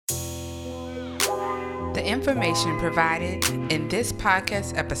The information provided in this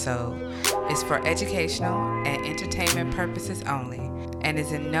podcast episode is for educational and entertainment purposes only and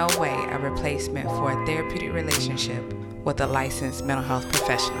is in no way a replacement for a therapeutic relationship with a licensed mental health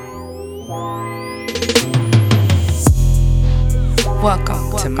professional.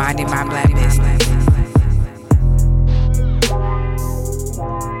 Welcome to Minding My Black Business.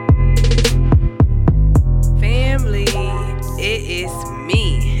 Family, it is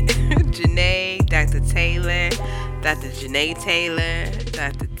me, Janae, Dr. Taylor, Dr. Janae Taylor,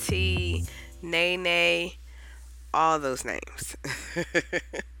 Dr. T, Nene, all those names.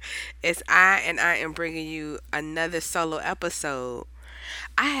 It's I, and I am bringing you another solo episode.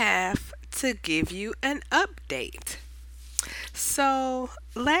 I have to give you an update. So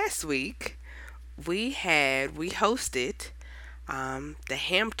last week we hosted the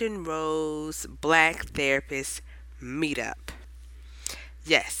Hampton Roads Black Therapist Meetup.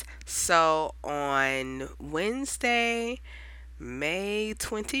 Yes, so on Wednesday, May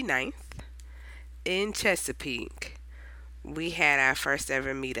 29th in Chesapeake, we had our first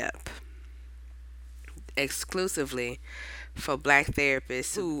ever meetup exclusively for Black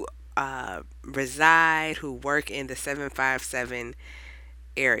therapists who who work in the 757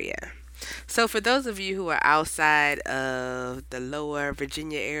 area. So for those of you who are outside of the lower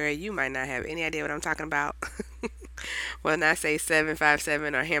Virginia area, you might not have any idea what I'm talking about when I say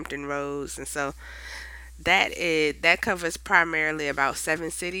 757 or Hampton Roads. And so that covers primarily about 7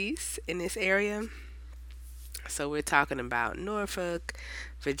 cities in this area. So we're talking about Norfolk,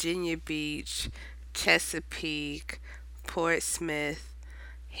 Virginia Beach, Chesapeake, Portsmouth,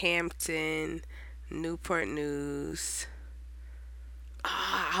 Hampton, Newport News.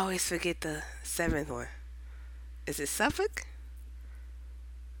 I always forget the 7th one. Is it Suffolk?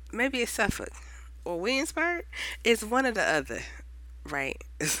 Maybe it's Suffolk. Or Williamsburg? It's one or the other, right?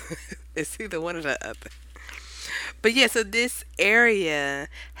 It's either one or the other. But yeah, so this area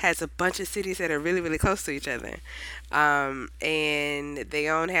has a bunch of cities that are really, really close to each other. And they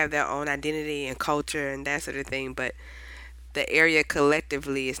all have their own identity and culture and that sort of thing. But the area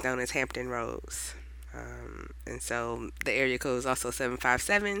collectively is known as Hampton Roads. And so the area code is also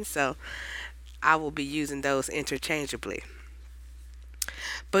 757. So I will be using those interchangeably.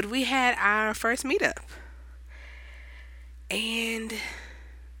 But we had our first meetup. And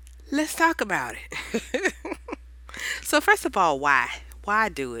let's talk about it. So first of all, why? Why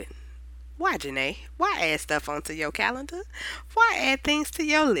do it? Why, Janae? Why add stuff onto your calendar? Why add things to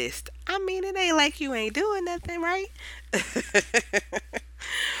your list? I mean, it ain't like you ain't doing nothing, right?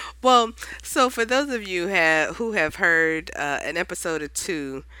 Well, so for those of you who have heard an episode or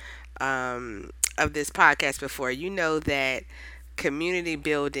two of this podcast before, you know that community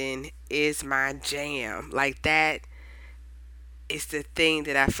building is my jam. Like, that is the thing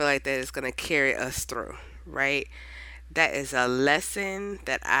that I feel like that is going to carry us through, right? That is a lesson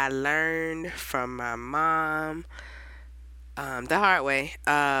that I learned from my mom the hard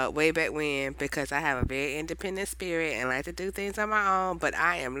way back when, because I have a very independent spirit and like to do things on my own, but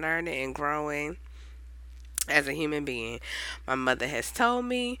I am learning and growing as a human being. My mother has told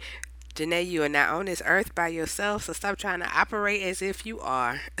me, Janae, you are not on this earth by yourself, so stop trying to operate as if you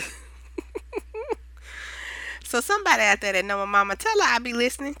are. So somebody out there that know my mama, tell her I be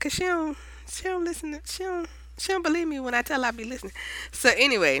listening, because she don't listen, she don't believe me when I tell her I be listening. So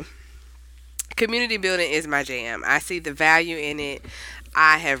anyway, community building is my jam. I see the value in it.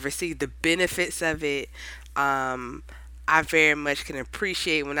 I have received the benefits of it. I very much can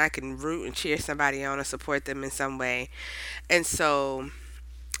appreciate when I can root and cheer somebody on or support them in some way. And so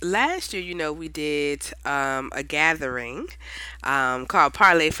last year, we did a gathering called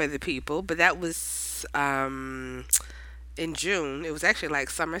Parlay for the People, but that was in June. It was actually like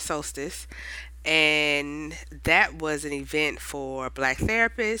summer solstice. And that was an event for Black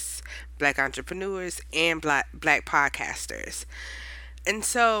therapists, Black entrepreneurs, and Black podcasters. And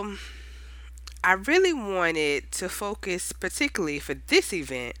so I really wanted to focus particularly for this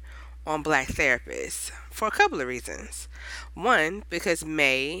event on Black therapists for a couple of reasons. One, because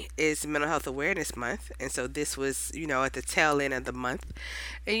May is Mental Health Awareness Month, and so this was, at the tail end of the month.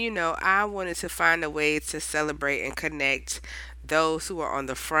 And, I wanted to find a way to celebrate and connect those who are on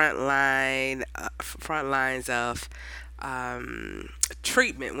the front lines of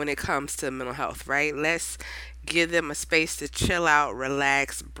treatment when it comes to mental health, right? Let's give them a space to chill out,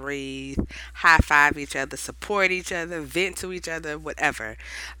 relax, breathe, high five each other, support each other, vent to each other, whatever.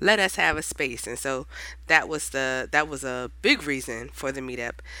 Let us have a space. And so that was a big reason for the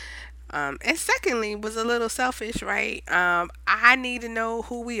meetup. And secondly, was a little selfish, right? I need to know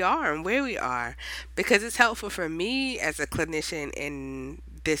who we are and where we are, because it's helpful for me as a clinician in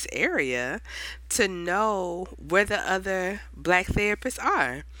this area to know where the other black therapists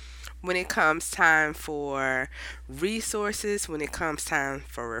are when it comes time for resources, when it comes time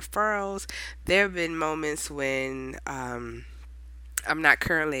for referrals. There have been moments when I'm not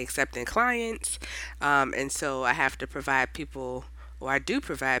currently accepting clients, and so I have to provide people, or I do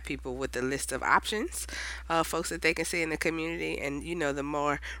provide people with a list of options, folks that they can see in the community. And the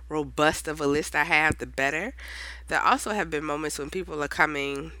more robust of a list I have, the better. There also have been moments when people are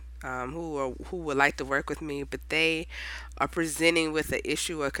coming, who would like to work with me, but they are presenting with an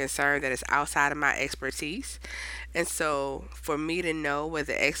issue or concern that is outside of my expertise. And so for me to know where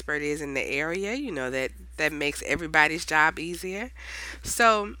the expert is in the area, that makes everybody's job easier.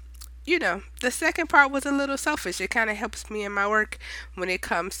 So, the second part was a little selfish. It kind of helps me in my work when it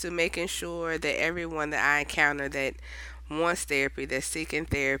comes to making sure that everyone that I encounter that wants therapy, that's seeking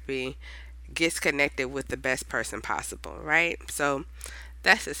therapy, gets connected with the best person possible, right? So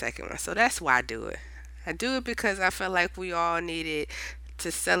that's the second one. So that's why I do it. I do it because I feel like we all needed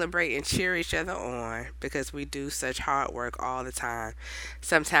to celebrate and cheer each other on, because we do such hard work all the time.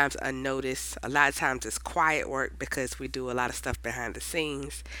 Sometimes unnoticed. A lot of times it's quiet work because we do a lot of stuff behind the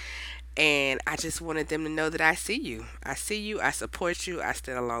scenes. And I just wanted them to know that I see you. I see you. I support you. I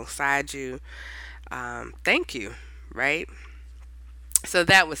stand alongside you. Thank you. Right? So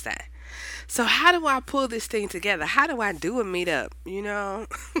that was that. So how do I pull this thing together? How do I do a meetup?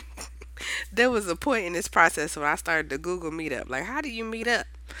 There was a point in this process when I started to Google meetup. Like, how do you meet up?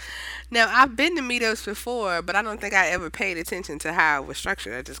 Now, I've been to meetups before, but I don't think I ever paid attention to how it was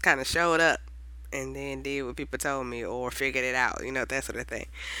structured. I just kind of showed up and then did what people told me or figured it out, that sort of thing.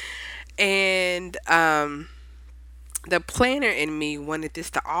 And the planner in me wanted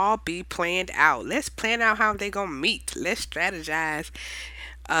this to all be planned out. Let's plan out how they gonna meet. Let's strategize.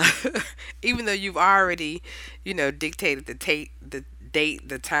 Uh, Even though you've already, dictated the date,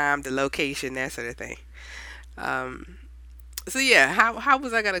 the time, the location, that sort of thing. So yeah, how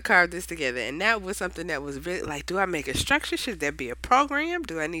was I gonna carve this together? And that was something that was really like, do I make a structure? Should there be a program?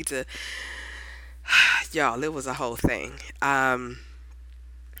 Do I need to? Y'all, it was a whole thing.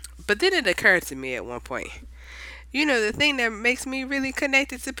 But then it occurred to me at one point. The thing that makes me really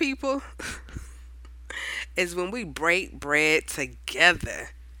connected to people is when we break bread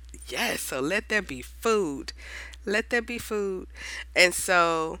together. Yes, so let there be food. Let there be food. And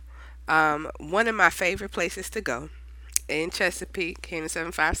so, one of my favorite places to go in Chesapeake, Canyon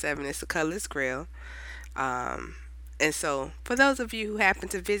 757, is the Cutlass Grill. And so, for those of you who happen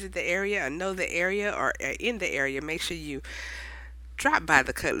to visit the area or know the area or are in the area, make sure you drop by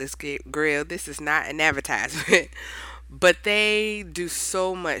the Cutlass Grill. This is not an advertisement, but they do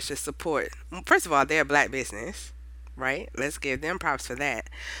so much to support. First of all, they're a black business, right? Let's give them props for that.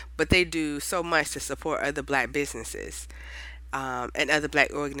 But they do so much to support other black businesses, and other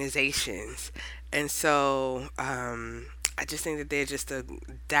black organizations. And so I just think that they're just a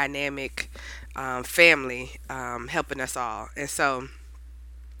dynamic family, helping us all. And so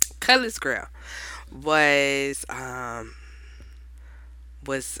Cutlass Grill was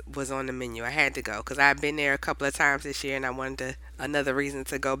was on the menu. I had to go because I've been there a couple of times this year, and I wanted another reason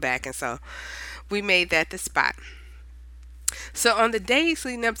to go back. And so we made that the spot. So on the days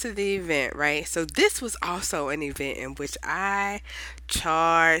leading up to the event, right? So this was also an event in which I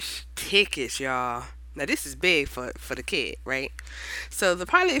charged tickets, y'all. Now this is big for the kid, right? So the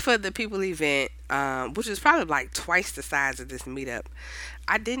Parlay for the People event, which is probably like twice the size of this meetup,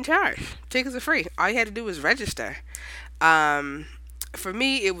 I didn't charge. Tickets are free. All you had to do was register. For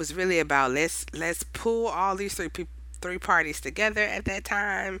me, it was really about let's pull all these three parties together at that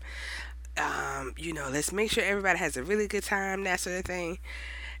time. Let's make sure everybody has a really good time, that sort of thing.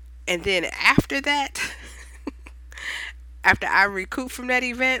 And then after that, after I recouped from that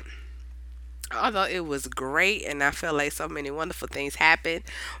event, although it was great and I felt like so many wonderful things happened,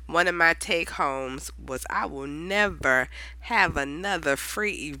 one of my take homes was I will never have another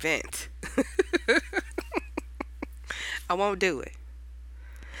free event. I won't do it.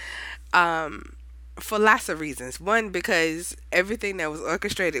 For lots of reasons. One, because everything that was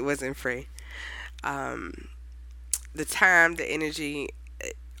orchestrated wasn't free. The time, the energy,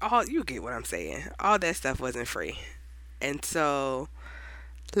 all, you get what I'm saying. All that stuff wasn't free. And so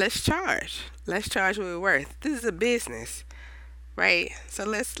let's charge. Let's charge what we're worth. This is a business, right? So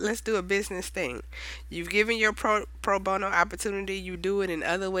let's do a business thing. You've given your pro bono opportunity. You do it in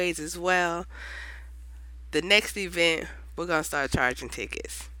other ways as well. The next event, we're going to start charging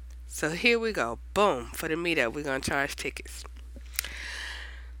tickets. So here we go. Boom. For the meetup, we're going to charge tickets.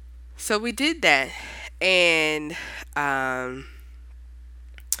 So we did that. And the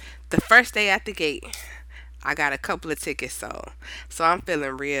first day at the gate, I got a couple of tickets sold. So I'm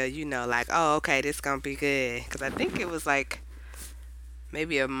feeling real, like, oh, okay, this gonna be good. Because I think it was like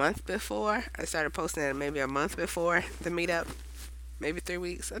maybe a month before. I started posting it maybe a month before the meetup. Maybe 3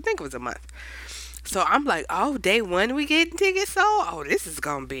 weeks. I think it was a month. So I'm like, oh, day one we getting tickets sold? Oh, this is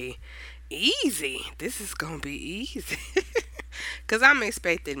gonna be easy. This is gonna be easy. Because I'm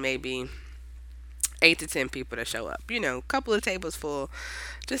expecting maybe 8 to 10 people to show up. A couple of tables full,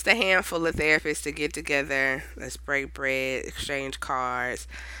 just a handful of therapists to get together. Let's break bread, exchange cards,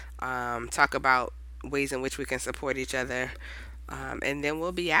 talk about ways in which we can support each other, and then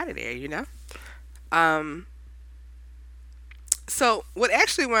we'll be out of there. Um, so what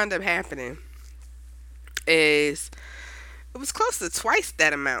actually wound up happening is it was close to twice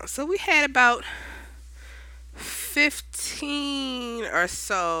that amount. So we had about 15 or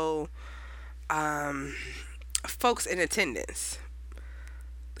so folks in attendance.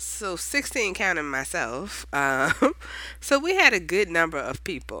 So 16 counting myself. So we had a good number of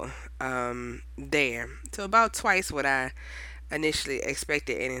people there. So about twice what I initially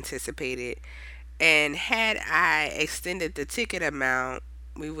expected and anticipated. And had I extended the ticket amount,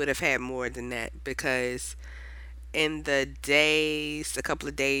 we would have had more than that, because in the days, a couple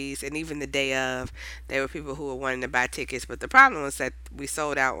of days, and even the day of, there were people who were wanting to buy tickets. But the problem was that we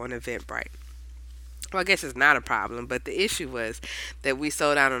sold out on Eventbrite. Well, I guess it's not a problem, but the issue was that we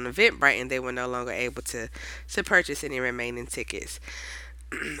sold out on Eventbrite and they were no longer able to purchase any remaining tickets.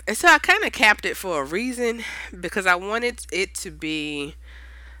 And so I kind of capped it for a reason, because I wanted it to be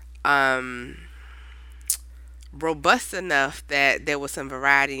robust enough that there was some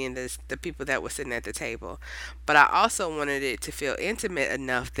variety in the people that were sitting at the table. But I also wanted it to feel intimate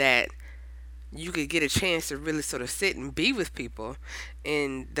enough that you could get a chance to really sort of sit and be with people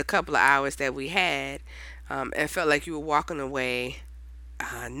in the couple of hours that we had, and felt like you were walking away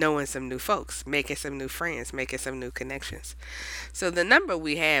knowing some new folks, making some new friends, making some new connections. So the number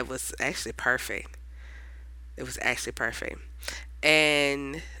we had was actually perfect. It was actually perfect.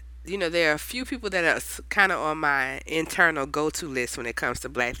 And there are a few people that are kind of on my internal go-to list when it comes to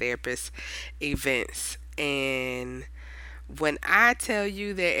Black Therapist events. And when I tell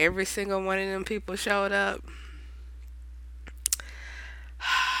you that every single one of them people showed up,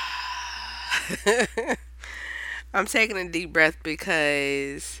 I'm taking a deep breath,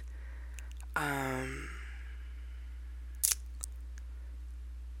 because that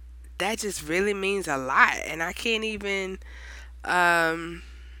just really means a lot. And I can't even, I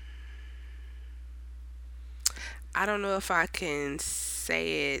don't know if I can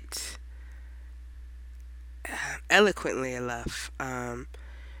say it eloquently enough.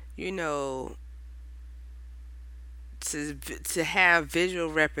 You know, to have visual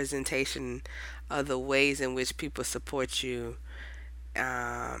representation of the ways in which people support you,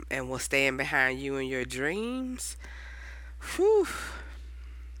 and will stand behind you in your dreams. Whew.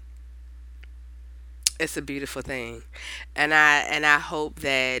 It's a beautiful thing, and I hope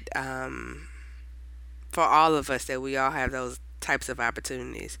that for all of us, that we all have those types of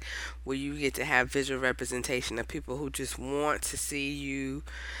opportunities where you get to have visual representation of people who just want to see you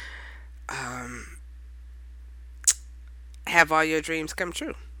have all your dreams come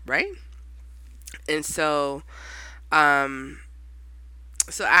true, right? And so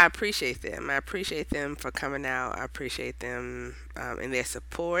so I appreciate them. I appreciate them for coming out. I appreciate them and their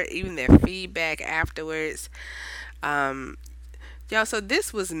support, even their feedback afterwards. Y'all, so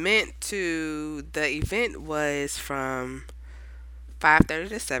this was meant to, the event was from 5:30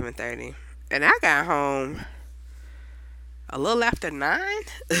 to 7:30, and I got home a little after 9.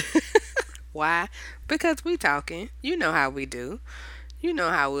 Why? Because we talking. You know how we do. You know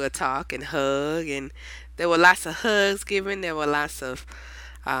how we'll talk and hug, and there were lots of hugs given. There were lots of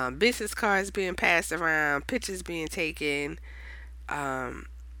business cards being passed around, pictures being taken.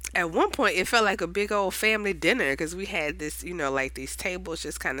 At one point, it felt like a big old family dinner, because we had this, like these tables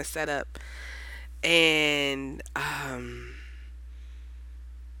just kind of set up, and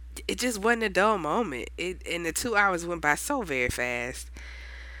it just wasn't a dull moment. And the 2 hours went by so very fast.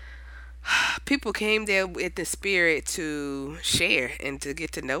 People came there with the spirit to share and to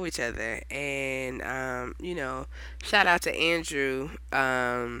get to know each other. And shout out to Andrew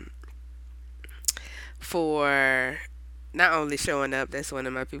for not only showing up. That's one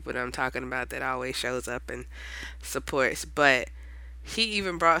of my people that I'm talking about that always shows up and supports, but he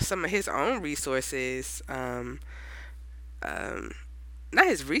even brought some of his own resources, not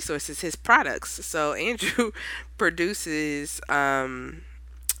his resources, his products. So Andrew produces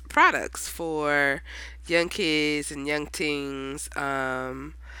products for young kids and young teens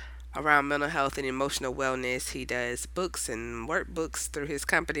around mental health and emotional wellness. He does books and workbooks through his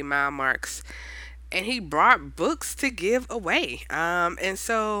company Mile Marks, and he brought books to give away. And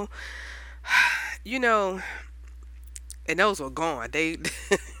so, you know, and those were gone. They,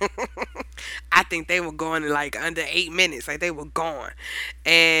 I think they were gone in like under 8 minutes. Like they were gone,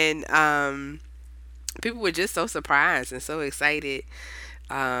 and people were just so surprised and so excited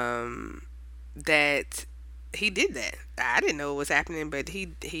that he did that. I didn't know what was happening, but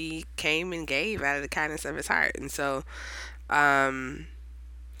he came and gave out of the kindness of his heart, and so um,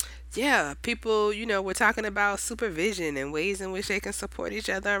 yeah, people, were talking about supervision and ways in which they can support each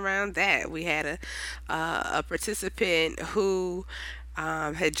other around that. We had a participant who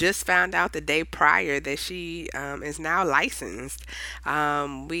had just found out the day prior that she is now licensed.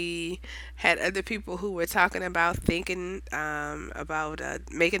 We had other people who were talking about thinking about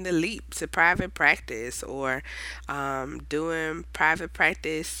making the leap to private practice, or doing private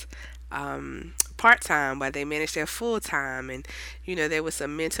practice part time while they manage their full time. And, there was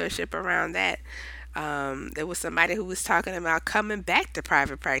some mentorship around that. There was somebody who was talking about coming back to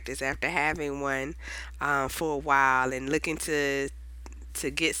private practice after having one for a while, and looking to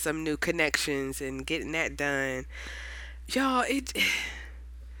get some new connections and getting that done. Y'all,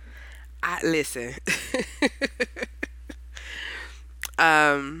 I listen.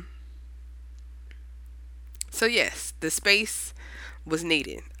 um so yes, the space was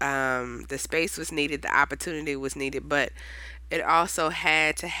needed. The space was needed, the opportunity was needed, but it also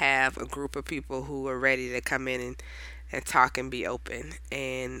had to have a group of people who were ready to come in and talk and be open.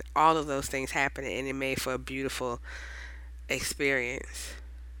 And all of those things happened, and it made for a beautiful experience.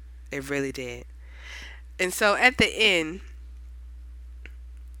 It really did. And so at the end,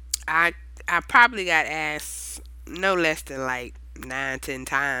 I I probably got asked no less than like 9, 10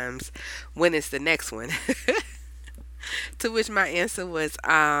 times, when is the next one? To which my answer was,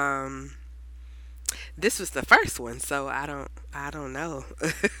 this was the first one, so I don't know.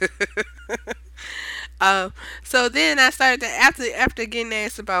 So then I started to, after getting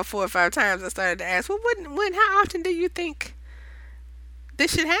asked about 4 or 5 times, I started to ask, well, when how often do you think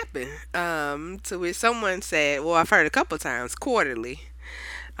this should happen? To which someone said, well, I've heard a couple times, quarterly,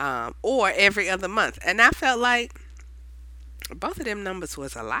 or every other month, and I felt like both of them numbers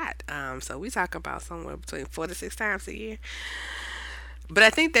was a lot. So we talk about somewhere between 4 to 6 times a year. But I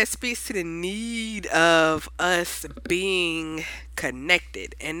think that speaks to the need of us being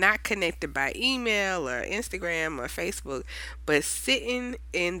connected, and not connected by email or Instagram or Facebook, but sitting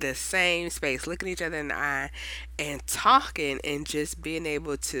in the same space, looking each other in the eye and talking, and just being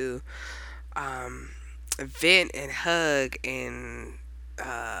able to vent and hug and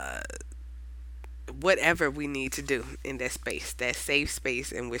whatever we need to do in that space, that safe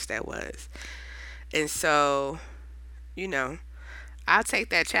space in which that was. And so, you know, I'll take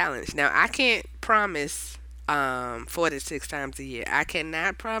that challenge. Now, I can't promise 4 to 6 times a year. I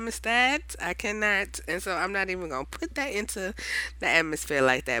cannot promise that. I cannot. And so I'm not even going to put that into the atmosphere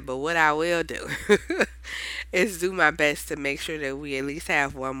like that. But what I will do is do my best to make sure that we at least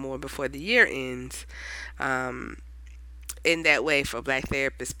have one more before the year ends, in that way, for Black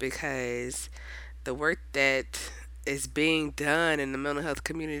therapists, because the work that is being done in the mental health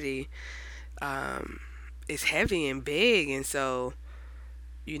community is heavy and big. And so,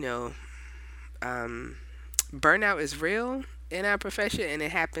 you know, burnout is real in our profession, and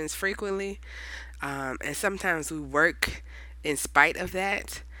it happens frequently. And sometimes we work in spite of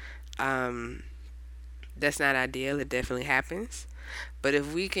that. That's not ideal. It definitely happens. But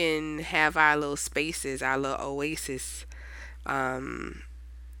if we can have our little spaces, our little oasis,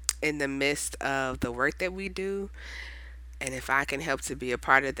 in the midst of the work that we do, and if I can help to be a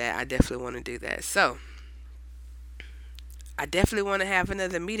part of that, I definitely want to do that. So I definitely want to have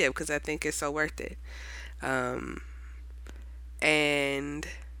another meetup, because I think it's so worth it. And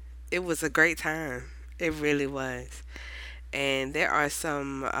it was a great time. It really was. And there are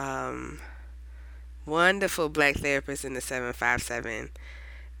some wonderful Black therapists in the 757.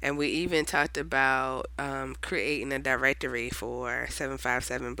 And we even talked about creating a directory for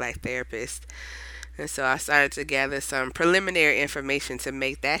 757 Black therapists. And so I started to gather some preliminary information to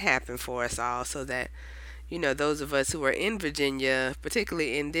make that happen for us all, so that, you know, those of us who are in Virginia,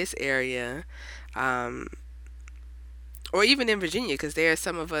 particularly in this area, or even in Virginia, because there are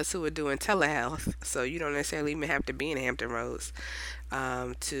some of us who are doing telehealth, so you don't necessarily even have to be in Hampton Roads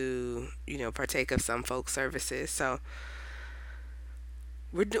to, you know, partake of some folk services. So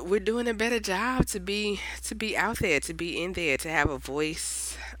we're doing a better job to be out there, to be in there, to have a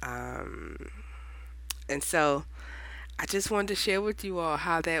voice, and so I just wanted to share with you all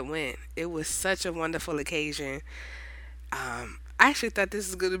how that went. It was such a wonderful occasion. I actually thought this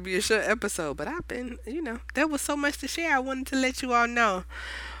was going to be a short episode, but I've been, you know, there was so much to share. I wanted to let you all know.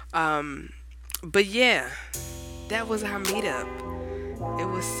 But yeah, that was our meetup. It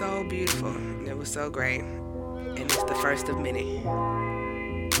was so beautiful. It was so great. And it's the first of many.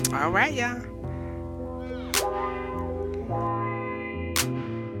 All right, y'all.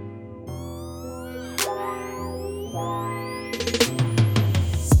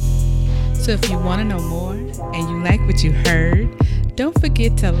 So if you want to know more and you like what you heard, don't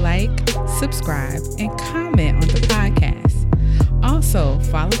forget to like, subscribe, and comment on the podcast. Also,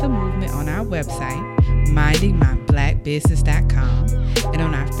 follow the movement on our website, mindingmyblackbusiness.com, and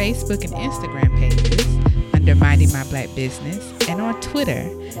on our Facebook and Instagram pages under Minding My Black Business, and on Twitter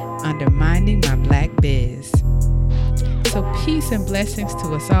under Minding My Black Biz. So peace and blessings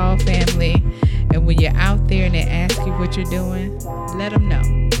to us all, family. And when you're out there and they ask you what you're doing, let them know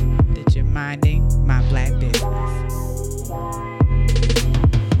that you're minding my black business.